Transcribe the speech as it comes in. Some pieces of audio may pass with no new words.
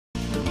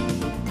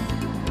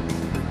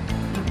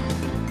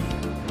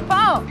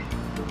Paul.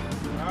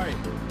 Hi.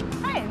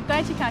 Hi, I'm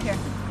glad you got here.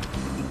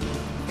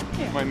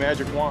 My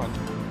magic wand.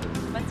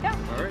 Let's go.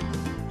 All right.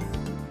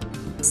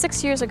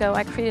 6 years ago,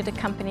 I created a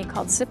company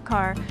called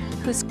ZipCar,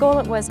 whose goal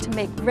it was to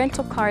make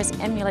rental cars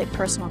emulate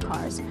personal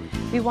cars.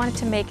 We wanted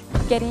to make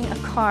getting a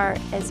car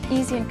as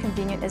easy and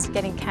convenient as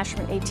getting cash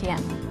from an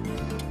ATM.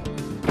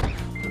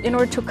 In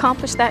order to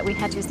accomplish that, we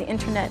had to use the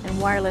internet and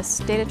wireless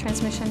data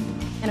transmission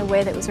in a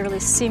way that was a really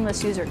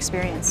seamless user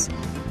experience.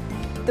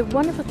 The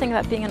wonderful thing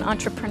about being an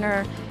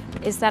entrepreneur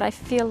is that I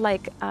feel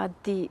like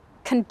the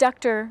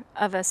conductor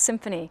of a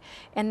symphony,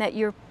 and that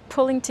you're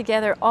pulling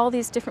together all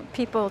these different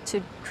people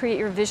to create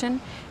your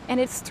vision, and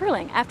it's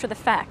thrilling after the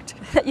fact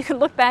that you can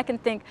look back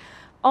and think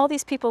all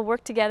these people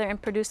work together and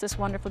produce this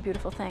wonderful,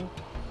 beautiful thing.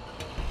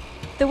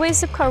 The way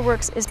ZipCar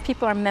works is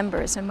people are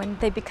members, and when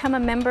they become a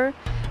member,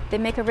 they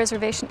make a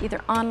reservation either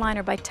online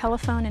or by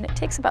telephone, and it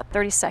takes about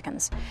 30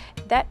 seconds.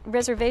 That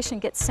reservation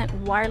gets sent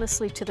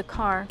wirelessly to the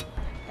car,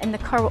 and the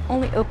car will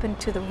only open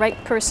to the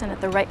right person at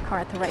the right car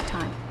at the right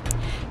time.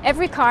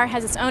 Every car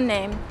has its own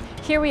name.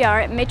 Here we are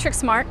at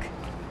Matrix Mark.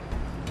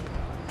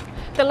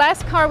 The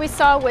last car we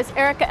saw was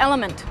Erica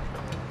Element.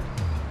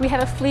 We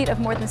have a fleet of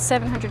more than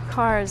 700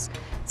 cars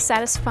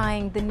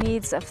satisfying the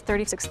needs of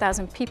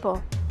 36,000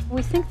 people.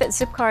 We think that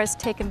ZipCar has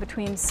taken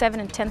between 7,000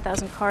 and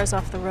 10,000 cars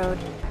off the road.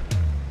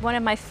 One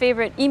of my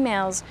favorite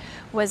emails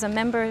was a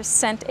member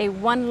sent a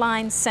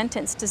one-line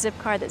sentence to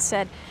ZipCar that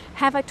said,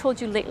 "Have I told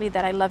you lately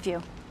that I love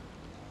you?"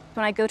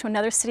 When I go to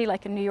another city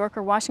like in New York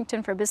or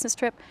Washington for a business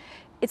trip,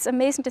 it's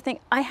amazing to think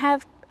I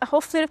have a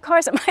whole fleet of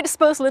cars at my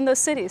disposal in those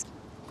cities.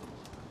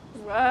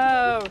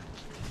 Whoa.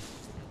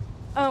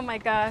 Oh my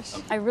gosh.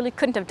 I really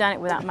couldn't have done it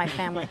without my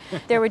family.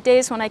 There were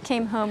days when I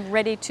came home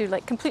ready to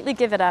completely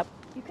give it up.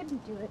 You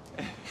couldn't do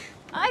it.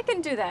 I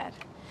can do that.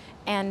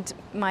 And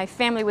my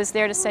family was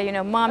there to say, you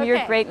know, Mom,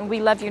 you're great and we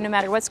love you no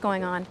matter what's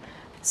going on.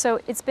 So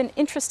it's been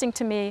interesting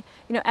to me,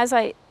 you know, as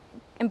I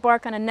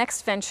embark on a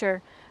next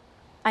venture,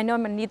 I know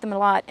I'm going to need them a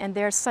lot, and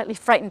they're slightly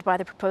frightened by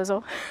the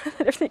proposal.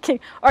 They're thinking,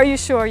 are you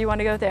sure you want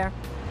to go there?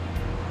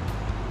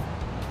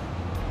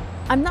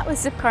 I'm not with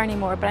ZipCar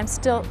anymore, but I'm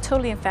still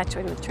totally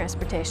infatuated with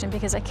transportation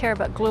because I care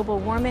about global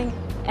warming,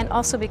 and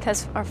also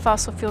because our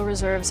fossil fuel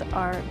reserves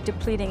are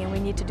depleting and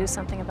we need to do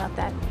something about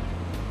that.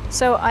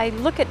 So I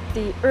look at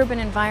the urban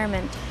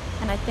environment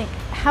and I think,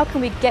 how can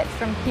we get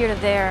from here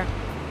to there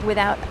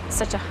without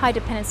such a high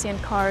dependency on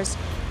cars?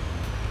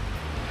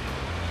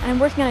 And I'm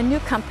working on a new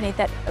company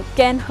that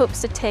again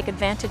hopes to take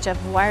advantage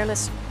of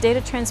wireless data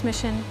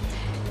transmission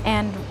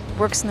and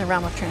works in the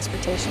realm of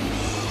transportation.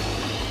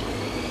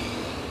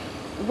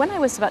 When I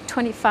was about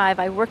 25,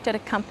 I worked at a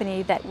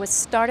company that was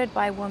started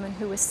by a woman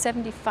who was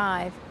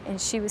 75,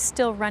 and she was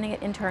still running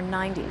it into her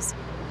 90s.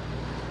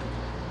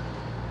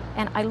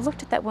 And I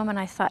looked at that woman and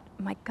I thought,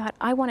 my God,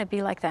 I want to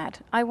be like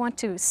that. I want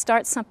to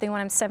start something when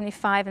I'm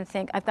 75 and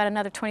think, I've got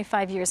another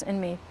 25 years in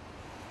me.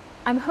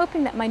 I'm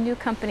hoping that my new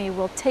company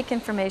will take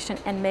information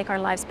and make our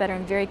lives better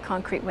in very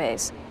concrete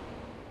ways.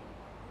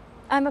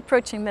 I'm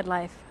approaching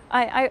midlife.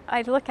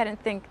 I look at it and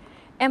think,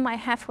 am I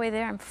halfway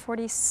there? I'm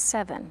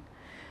 47.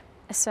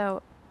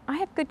 So I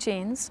have good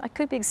genes. I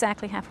could be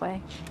exactly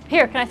halfway.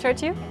 Here, can I throw it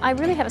to you? I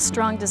really have a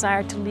strong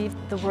desire to leave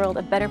the world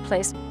a better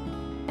place.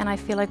 And I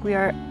feel like we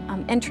are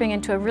entering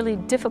into a really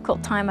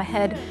difficult time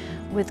ahead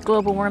with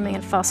global warming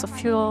and fossil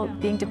fuel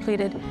being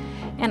depleted.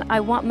 And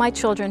I want my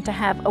children to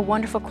have a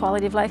wonderful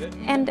quality of life,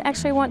 and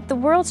actually I want the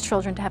world's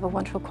children to have a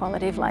wonderful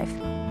quality of life.